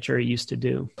caricature he used to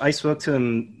do. I spoke to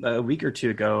him a week or two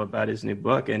ago about his new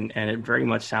book, and it very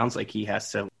much sounds like he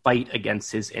has to fight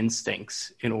against his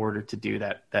instincts in order to do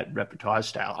that repertoire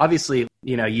style. Obviously,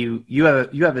 you know, you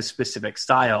have a specific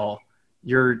style.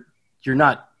 You're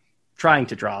not trying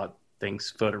to draw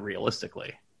things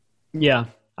photorealistically. Yeah,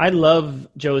 I love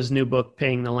Joe's new book,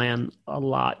 Paying the Land, a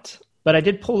lot. But I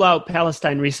did pull out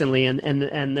Palestine recently,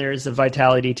 and there's a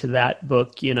vitality to that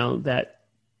book, you know, that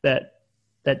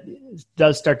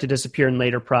does start to disappear in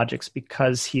later projects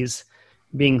because he's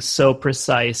being so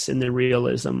precise in the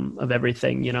realism of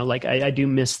everything. You know, like I do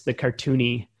miss the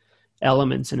cartoony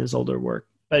elements in his older work.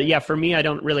 But yeah, for me, I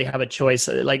don't really have a choice.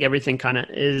 Like everything kind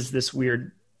of is this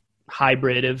weird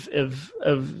hybrid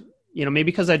of you know,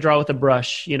 maybe because I draw with a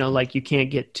brush, you know, like you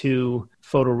can't get too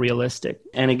photorealistic.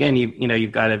 And again,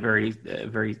 you've got a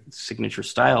very signature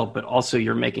style, but also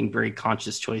you're making very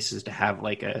conscious choices to have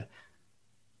like a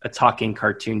talking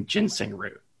cartoon ginseng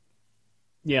root.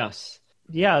 Yes.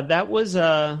 Yeah, that was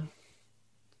I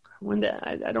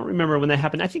don't remember when that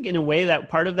happened. I think in a way that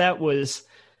part of that was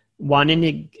wanting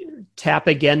to tap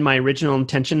again my original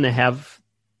intention to have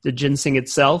the ginseng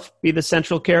itself be the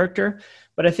central character.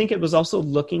 But I think it was also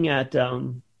looking at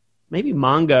maybe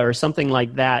manga or something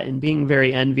like that and being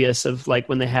very envious of like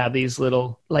when they have these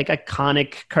little like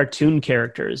iconic cartoon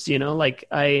characters, you know, like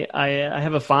I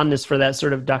have a fondness for that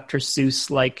sort of Dr. Seuss,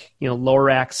 like, you know,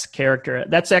 Lorax character.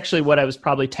 That's actually what I was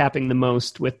probably tapping the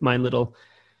most with my little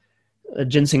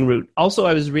ginseng root. Also,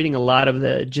 I was reading a lot of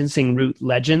the ginseng root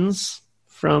legends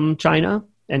from China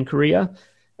and Korea.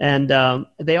 And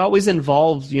they always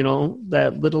involved, you know,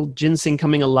 that little ginseng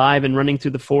coming alive and running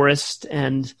through the forest.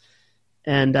 And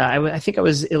I think I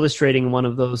was illustrating one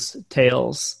of those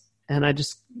tales, and I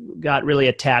just got really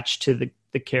attached to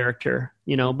the character,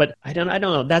 you know. But I don't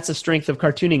know. That's a strength of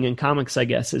cartooning and comics, I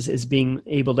guess, is being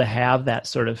able to have that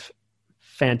sort of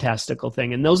fantastical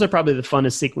thing. And those are probably the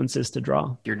funnest sequences to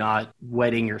draw. You're not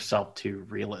wedding yourself to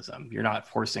realism. You're not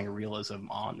forcing realism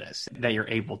on this, that you're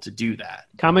able to do that.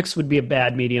 Comics would be a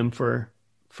bad medium for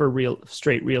real,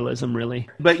 straight realism, really.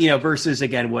 But, you know, versus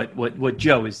again, what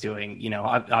Joe is doing, you know,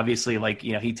 obviously, like,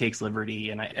 you know, he takes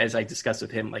liberty. And as I discussed with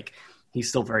him, like, he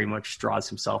still very much draws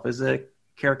himself as a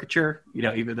caricature, you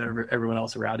know, even though everyone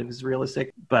else around him is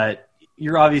realistic. But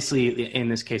you're obviously, in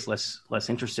this case, less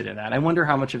interested in that. I wonder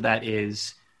how much of that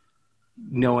is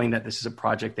knowing that this is a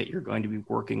project that you're going to be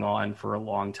working on for a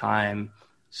long time.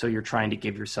 So you're trying to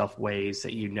give yourself ways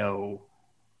that, you know,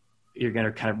 you're going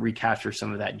to kind of recapture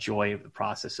some of that joy of the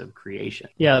process of creation.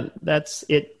 Yeah, that's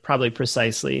it probably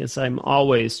precisely. Is I'm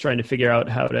always trying to figure out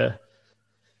how to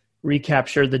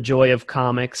recapture the joy of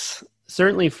comics.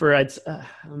 Certainly for, at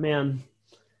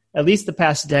least the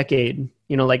past decade,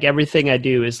 you know, like everything I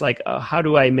do is like, how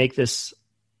do I make this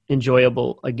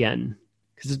enjoyable again,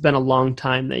 because it's been a long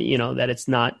time that, that it's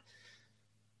not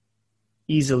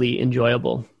easily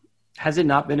enjoyable. Has it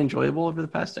not been enjoyable over the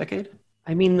past decade?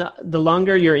 I mean, the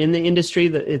longer you're in the industry,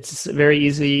 it's very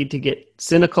easy to get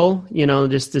cynical,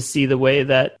 just to see the way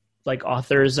that like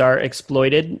authors are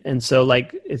exploited. And so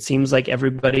like, it seems like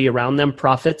everybody around them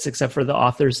profits except for the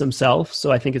authors themselves.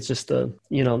 So I think it's just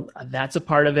that's a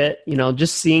part of it,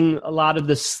 just seeing a lot of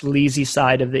the sleazy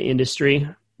side of the industry,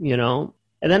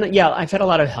 And then, I've had a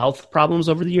lot of health problems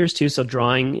over the years too. So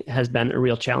drawing has been a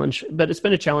real challenge, but it's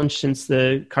been a challenge since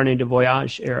the Carnet de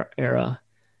Voyage era,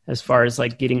 as far as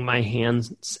like getting my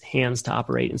hands to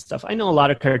operate and stuff. I know a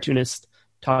lot of cartoonists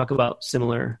talk about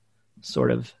similar sort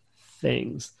of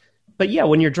things. But yeah,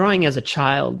 when you're drawing as a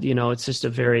child, it's just a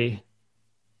very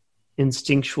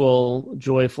instinctual,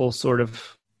 joyful sort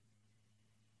of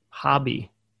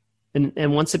hobby.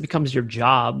 And once it becomes your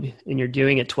job and you're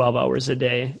doing it 12 hours a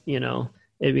day,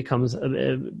 it becomes a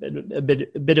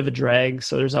bit of a drag.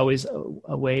 So there's always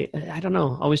a way, I don't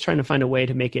know, always trying to find a way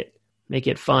to make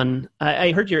it fun.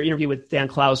 I heard your interview with Dan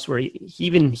Klaus where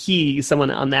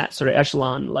someone on that sort of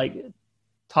echelon, like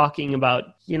talking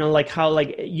about, like how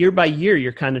like year by year,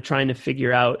 you're kind of trying to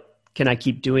figure out, can I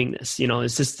keep doing this?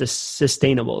 Is this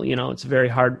sustainable? It's a very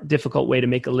hard, difficult way to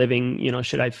make a living.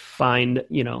 Should I find,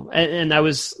 and I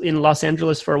was in Los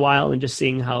Angeles for a while and just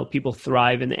seeing how people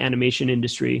thrive in the animation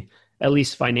industry, at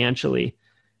least financially,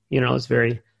 it's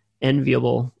very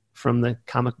enviable from the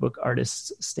comic book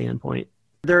artist's standpoint.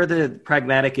 There are the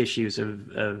pragmatic issues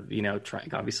of trying,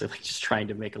 obviously, like just trying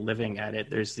to make a living at it.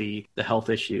 There's the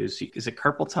health issues. Is it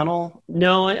carpal tunnel?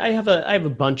 No, I have a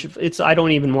bunch of I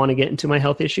don't even want to get into my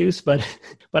health issues, but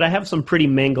I have some pretty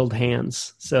mangled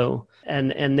hands. So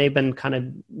and they've been kind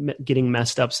of getting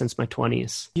messed up since my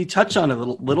 20s. You touch on it a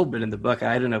little bit in the book.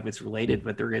 I don't know if it's related,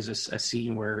 but there is a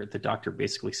scene where the doctor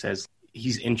basically says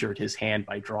he's injured his hand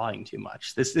by drawing too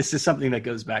much. This is something that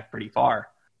goes back pretty far.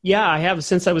 Yeah, I have.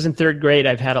 Since I was in third grade,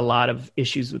 I've had a lot of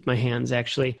issues with my hands,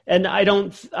 actually. And I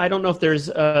don't know if there's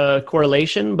a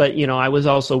correlation, but, I was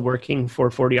also working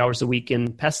for 40 hours a week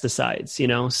in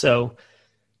pesticides, so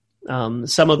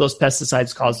some of those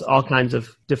pesticides cause all kinds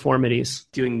of deformities.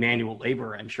 Doing manual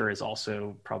labor, I'm sure, is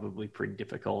also probably pretty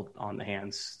difficult on the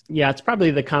hands. Yeah, it's probably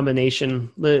the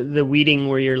combination, the weeding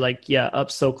where you're like,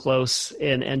 up so close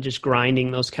and just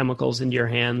grinding those chemicals into your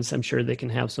hands. I'm sure they can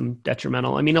have some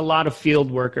detrimental. I mean, a lot of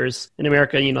field workers in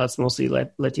America, it's mostly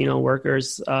Latino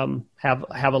workers, have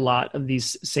a lot of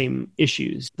these same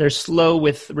issues. They're slow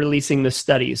with releasing the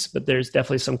studies, but there's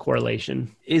definitely some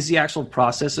correlation. Is the actual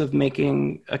process of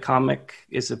making a comic,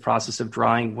 is the process of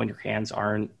drawing when your hands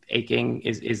aren't aching,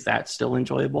 is that still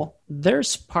enjoyable?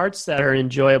 There's parts that are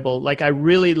enjoyable. Like I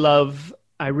really love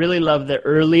the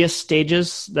earliest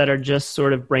stages that are just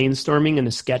sort of brainstorming in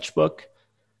a sketchbook.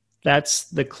 That's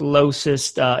the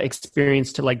closest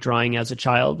experience to like drawing as a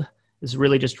child, is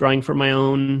really just drawing for my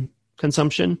own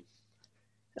consumption.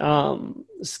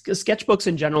 Sketchbooks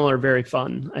in general are very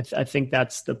fun. I think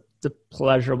that's the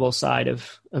pleasurable side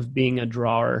of being a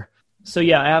drawer. So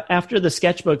yeah, after the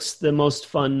sketchbooks, the most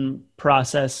fun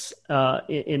process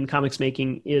in comics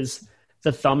making is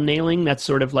the thumbnailing. That's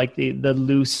sort of like the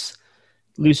loose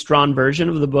drawn version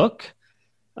of the book.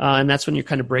 And that's when you're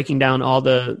kind of breaking down all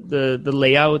the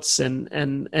layouts and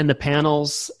the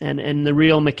panels and the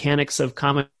real mechanics of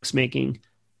comics making.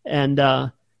 And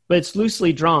but it's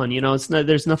loosely drawn, it's not,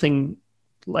 there's nothing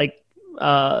like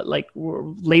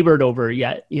labored over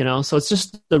yet, so it's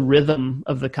just the rhythm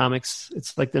of the comics.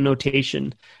 It's like the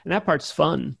notation, and that part's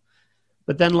fun.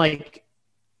 But then like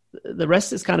the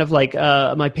rest is kind of like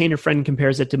my painter friend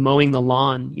compares it to mowing the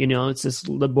lawn. It's this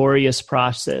laborious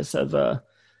process of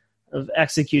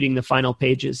executing the final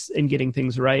pages and getting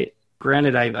things right.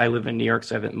 Granted, I live in New York,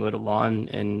 so I haven't mowed a lawn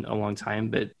in a long time,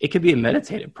 but it could be a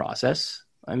meditative process.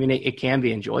 I mean, it can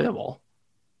be enjoyable.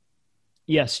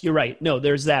 Yes, you're right. No,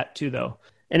 there's that too, though.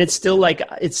 And there's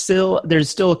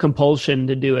still a compulsion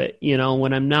to do it.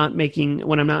 When I'm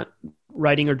not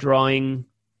writing or drawing,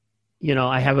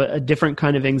 I have a different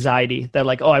kind of anxiety that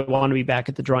like, oh, I want to be back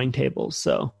at the drawing table.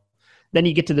 So then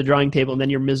you get to the drawing table and then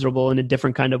you're miserable in a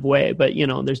different kind of way. But,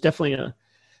 there's definitely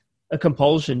a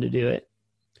compulsion to do it.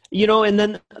 And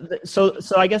then, so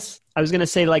I guess I was going to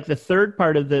say like the third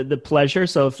part of the pleasure.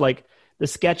 So if like the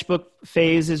sketchbook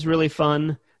phase is really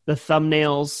fun, the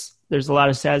thumbnails, there's a lot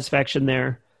of satisfaction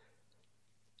there.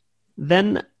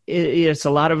 Then it's a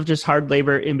lot of just hard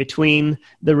labor in between.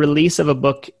 The release of a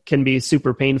book can be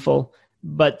super painful,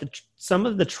 but some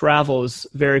of the travel is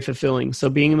very fulfilling. So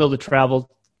being able to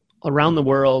travel around the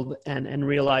world and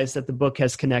realize that the book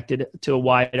has connected to a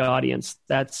wide audience,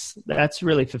 that's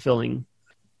really fulfilling.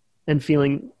 And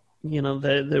feeling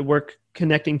the work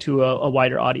connecting to a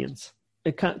wider audience.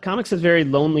 Comics is very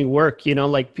lonely work,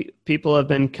 like people have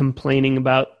been complaining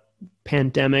about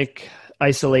pandemic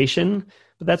isolation,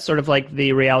 but that's sort of like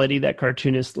the reality that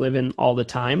cartoonists live in all the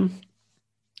time.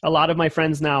 A lot of my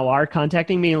friends now are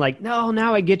contacting me like, no,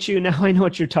 now I get you. Now I know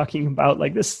what you're talking about.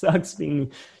 Like, this sucks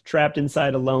being trapped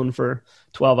inside alone for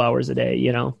 12 hours a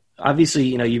day, Obviously,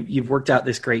 you've worked out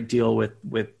this great deal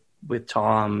with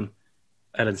Tom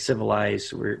at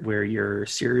Uncivilized where you're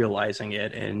serializing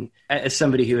it. And as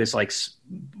somebody who is like,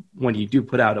 when you do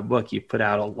put out a book, you put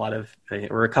out a lot of,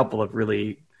 or a couple of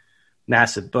really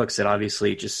massive books that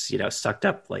obviously just, sucked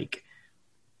up like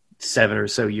 7 or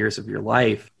so years of your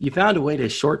life. You found a way to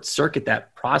short circuit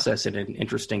that process in an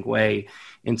interesting way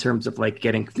in terms of like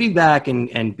getting feedback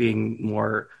and being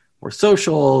more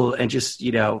social and just,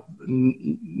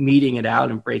 meeting it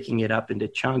out and breaking it up into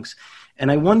chunks.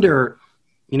 And I wonder,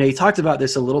 you talked about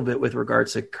this a little bit with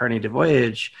regards to Carnet du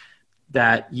Voyage,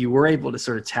 that you were able to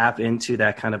sort of tap into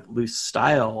that kind of loose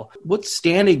style. What's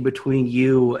standing between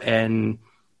you and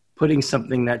putting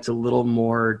something that's a little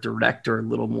more direct or a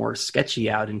little more sketchy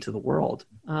out into the world?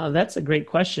 That's a great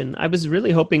question. I was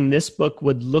really hoping this book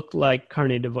would look like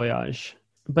Carnet du Voyage,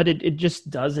 but it just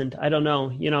doesn't. I don't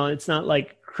know. It's not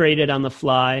like created on the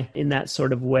fly in that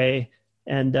sort of way.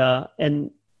 And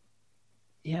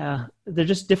yeah, they're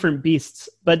just different beasts.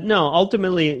 But no,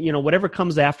 ultimately, whatever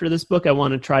comes after this book, I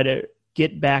want to try to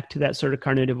get back to that sort of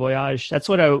Carnet du Voyage. That's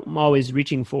what I'm always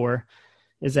reaching for,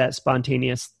 is that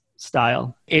spontaneous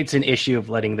style. It's an issue of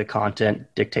letting the content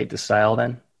dictate the style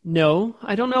then? No,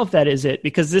 I don't know if that is it,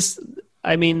 because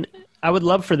I would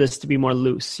love for this to be more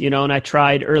loose, and I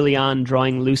tried early on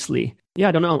drawing loosely. Yeah,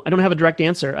 I don't know. I don't have a direct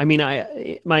answer.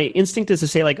 My instinct is to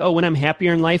say like, oh, when I'm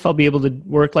happier in life, I'll be able to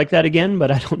work like that again,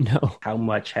 but I don't know. How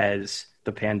much has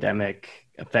the pandemic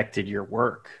affected your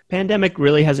work? Pandemic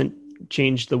really hasn't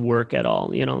changed the work at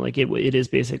all. Like it is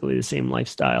basically the same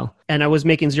lifestyle. And I was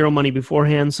making zero money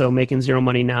beforehand, so making zero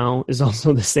money now is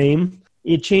also the same.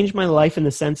 It changed my life in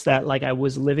the sense that like I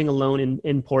was living alone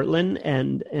in Portland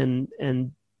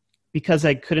and because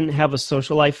I couldn't have a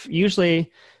social life,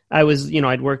 usually I was,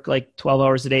 I'd work like 12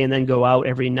 hours a day and then go out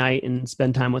every night and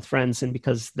spend time with friends. And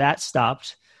because that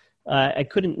stopped, I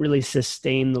couldn't really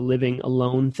sustain the living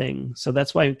alone thing. So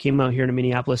that's why I came out here to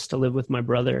Minneapolis to live with my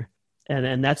brother.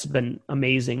 And that's been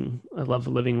amazing. I love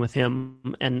living with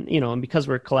him. And, and because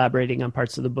we're collaborating on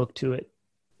parts of the book too,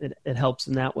 it helps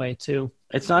in that way too.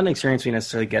 It's not an experience we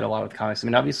necessarily get a lot with comics.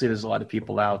 Obviously there's a lot of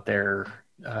people out there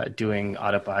doing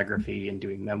autobiography and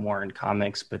doing memoir and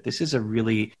comics, but this is a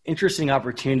really interesting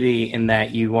opportunity in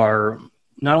that you are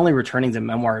not only returning to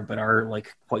memoir, but are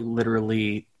like quite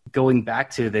literally going back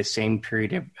to the same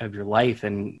period of your life.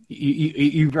 And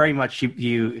you very much,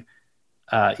 you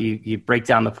break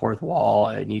down the fourth wall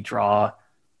and you draw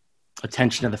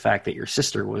attention to the fact that your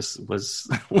sister was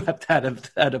left out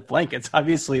of blankets.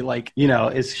 Obviously, like,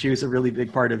 she was a really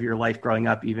big part of your life growing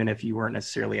up, even if you weren't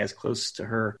necessarily as close to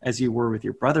her as you were with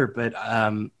your brother. But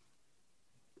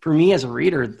for me as a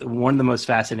reader, one of the most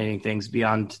fascinating things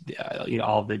beyond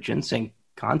all of the ginseng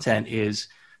content is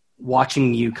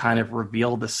watching you kind of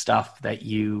reveal the stuff that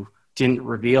you didn't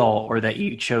reveal or that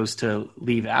you chose to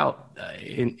leave out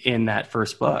in that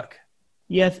first book.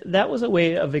 Yeah, that was a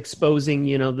way of exposing,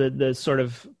 the sort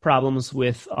of problems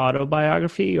with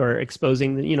autobiography, or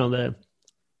exposing, the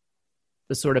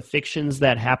sort of fictions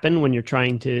that happen when you're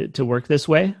trying to work this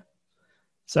way.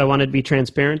 So I wanted to be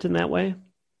transparent in that way.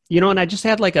 And I just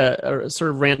had like a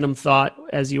sort of random thought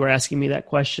as you were asking me that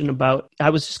question about,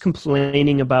 I was just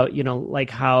complaining about, like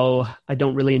how I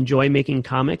don't really enjoy making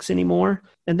comics anymore.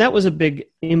 And that was a big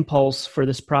impulse for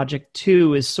this project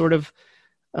too, is sort of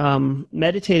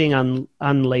meditating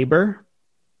on labor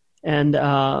and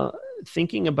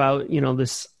thinking about,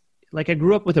 this, like I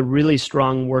grew up with a really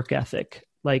strong work ethic,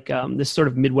 like this sort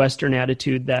of Midwestern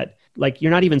attitude that like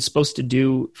you're not even supposed to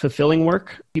do fulfilling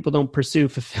work. People don't pursue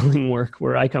fulfilling work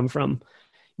where I come from.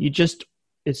 It's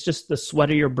just the sweat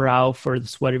of your brow for the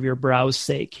sweat of your brow's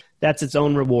sake. That's its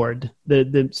own reward,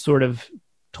 the sort of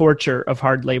torture of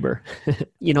hard labor.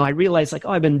 I realized like,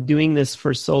 I've been doing this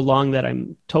for so long that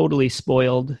I'm totally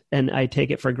spoiled and I take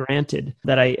it for granted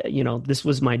that this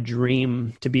was my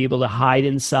dream, to be able to hide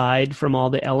inside from all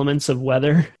the elements of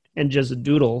weather and just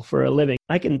doodle for a living.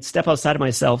 I can step outside of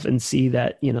myself and see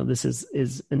that, this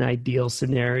is an ideal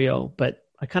scenario, but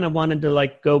I kind of wanted to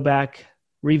like go back,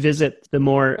 revisit the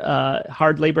more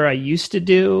hard labor I used to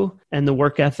do and the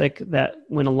work ethic that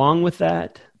went along with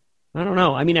that. I don't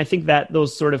know. I think that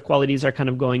those sort of qualities are kind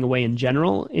of going away in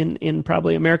general in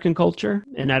probably American culture.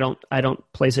 And I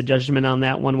don't place a judgment on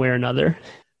that one way or another.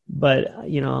 But,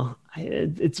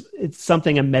 it's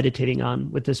something I'm meditating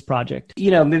on with this project.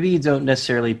 Maybe you don't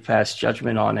necessarily pass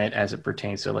judgment on it as it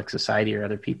pertains to like society or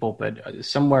other people, but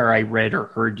somewhere I read or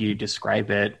heard you describe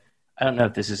it, I don't know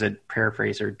if this is a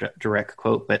paraphrase or direct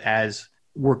quote, but as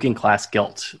working class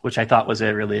guilt, which I thought was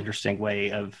a really interesting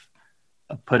way of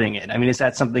putting it. I mean, is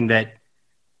that something that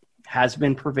has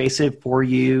been pervasive for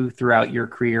you throughout your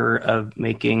career of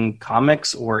making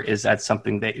comics, or is that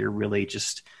something that you're really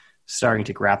just starting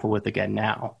to grapple with again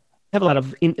now? I have a lot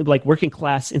of working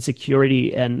class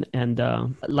insecurity and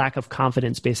lack of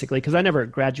confidence, basically, because I never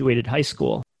graduated high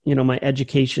school. My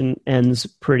education ends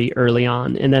pretty early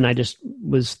on, and then I just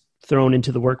was thrown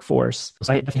into the workforce.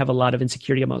 So I have a lot of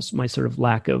insecurity about my sort of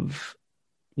lack of,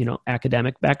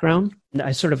 academic background. And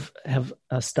I sort of have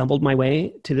stumbled my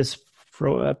way to this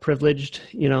privileged,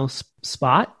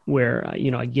 spot where,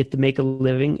 I get to make a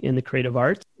living in the creative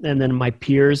arts. And then my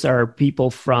peers are people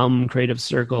from creative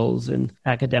circles and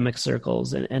academic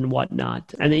circles and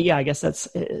whatnot. And then, I guess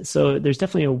so there's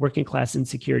definitely a working class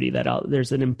insecurity that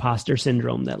there's an imposter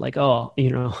syndrome that like,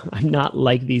 I'm not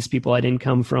like these people. I didn't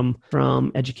come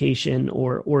from education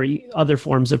or other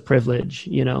forms of privilege,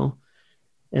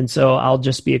 And so I'll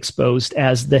just be exposed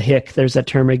as the hick, there's that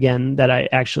term again, that I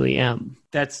actually am.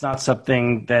 That's not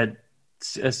something that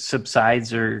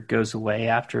subsides or goes away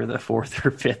after the fourth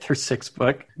or fifth or sixth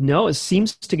book? No, it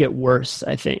seems to get worse,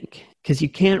 I think, because you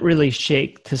can't really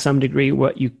shake to some degree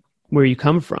where you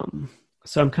come from.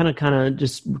 So I'm kind of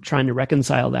just trying to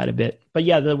reconcile that a bit. But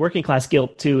yeah, the working class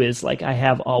guilt too is like I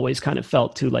have always kind of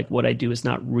felt too like what I do is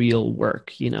not real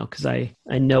work, because I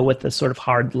know what the sort of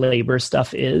hard labor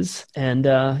stuff is. And,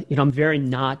 I'm very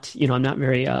not, I'm not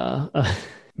very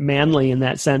manly in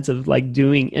that sense of like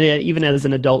doing, and even as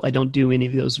an adult, I don't do any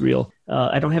of those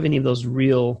I don't have any of those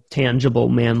real tangible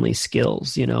manly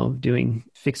skills,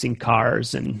 fixing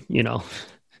cars and,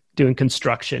 doing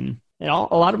construction. And a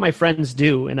lot of my friends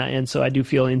do, and so I do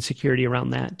feel insecurity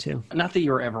around that too. Not that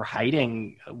you were ever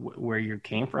hiding where you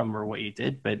came from or what you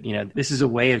did, but this is a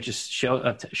way of just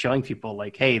showing people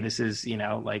like, hey, this is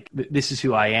this is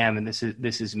who I am, and this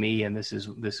is me, and this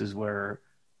is where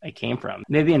I came from.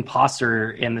 Maybe imposter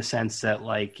in the sense that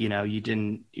like you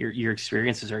didn't your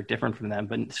experiences are different from them,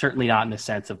 but certainly not in the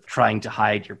sense of trying to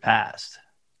hide your past.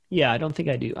 Yeah, I don't think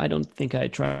I do. I don't think I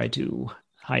try to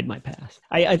hide my past.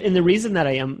 And the reason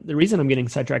I'm getting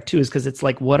sidetracked too is because it's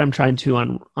like what I'm trying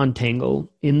to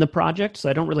untangle in the project. So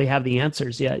I don't really have the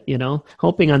answers yet,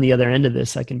 hoping on the other end of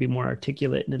this, I can be more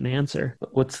articulate in an answer.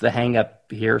 What's the hang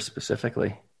up here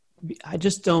specifically? I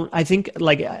just don't, I think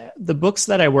like the books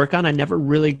that I work on, I never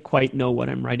really quite know what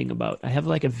I'm writing about. I have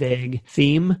like a vague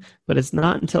theme, but it's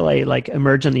not until I like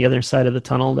emerge on the other side of the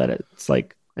tunnel that it's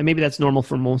like, and maybe that's normal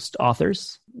for most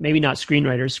authors. Maybe not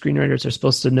screenwriters. Screenwriters are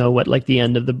supposed to know what like the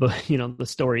end of the book, the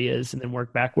story is, and then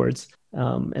work backwards,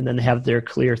 and then have their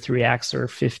clear 3 acts or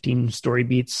 15 story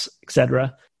beats,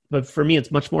 etc. But for me,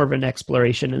 it's much more of an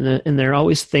exploration, and there are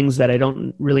always things that I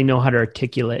don't really know how to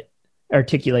articulate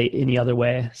any other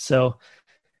way. So,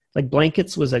 like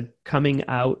Blankets was a coming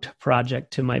out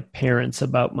project to my parents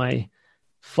about my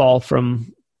fall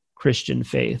from Christian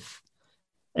faith.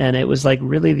 And it was like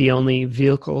really the only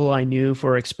vehicle I knew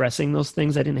for expressing those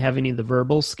things. I didn't have any of the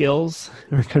verbal skills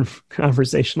or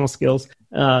conversational skills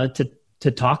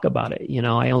to talk about it.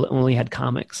 I only had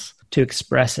comics to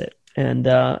express it. And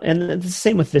the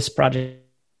same with this project.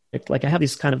 Like I have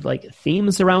these kind of like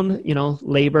themes around,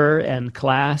 labor and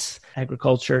class,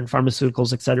 agriculture and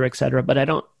pharmaceuticals, et cetera,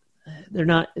 but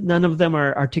none of them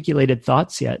are articulated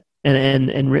thoughts yet.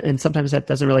 And sometimes that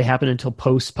doesn't really happen until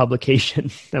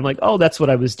post-publication. I'm like, oh, that's what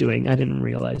I was doing. I didn't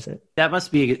realize it. That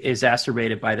must be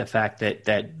exacerbated by the fact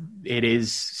that it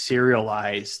is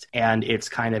serialized and it's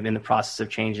kind of in the process of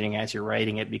changing as you're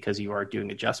writing it because you are doing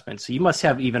adjustments. So you must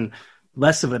have even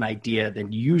less of an idea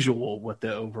than usual what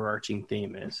the overarching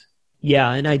theme is.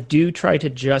 Yeah, and I do try to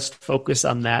just focus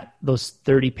on those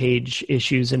 30-page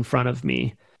issues in front of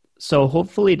me. So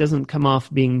hopefully it doesn't come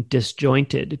off being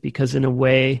disjointed, because in a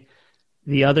way,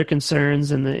 the other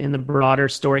concerns in the broader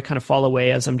story kind of fall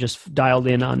away as I'm just dialed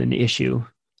in on an issue.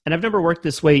 And I've never worked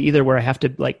this way either, where I have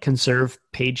to like conserve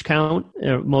page count.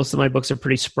 Most of my books are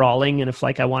pretty sprawling, and if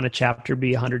like I want a chapter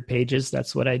be 100 pages,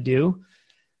 that's what I do.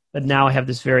 But now I have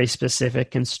this very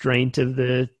specific constraint of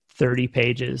the 30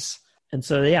 pages. And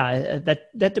so, yeah,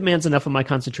 that demands enough of my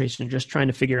concentration, just trying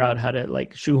to figure out how to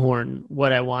like shoehorn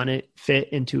what I want to fit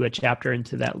into a chapter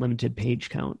into that limited page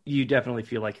count. You definitely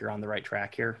feel like you're on the right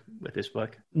track here with this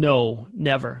book? No,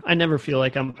 never. I never feel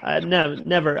like I've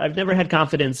never had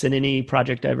confidence in any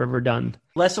project I've ever done.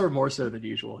 Less or more so than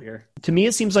usual here? To me,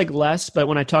 it seems like less, but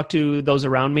when I talk to those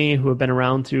around me who have been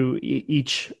around through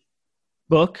each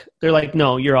book, they're like,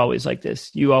 no, you're always like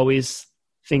this. You always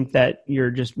think that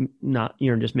you're just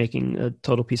making a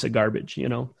total piece of garbage, you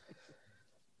know?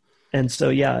 And so,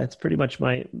 yeah, it's pretty much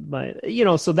my, you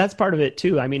know, so that's part of it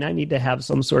too. I mean, I need to have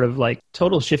some sort of like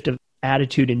total shift of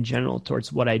attitude in general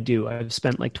towards what I do. I've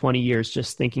spent like 20 years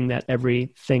just thinking that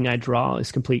everything I draw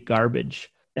is complete garbage.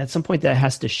 At some point that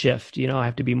has to shift, you know, I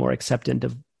have to be more acceptant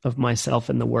of myself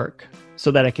and the work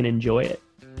so that I can enjoy it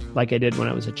like I did when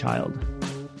I was a child.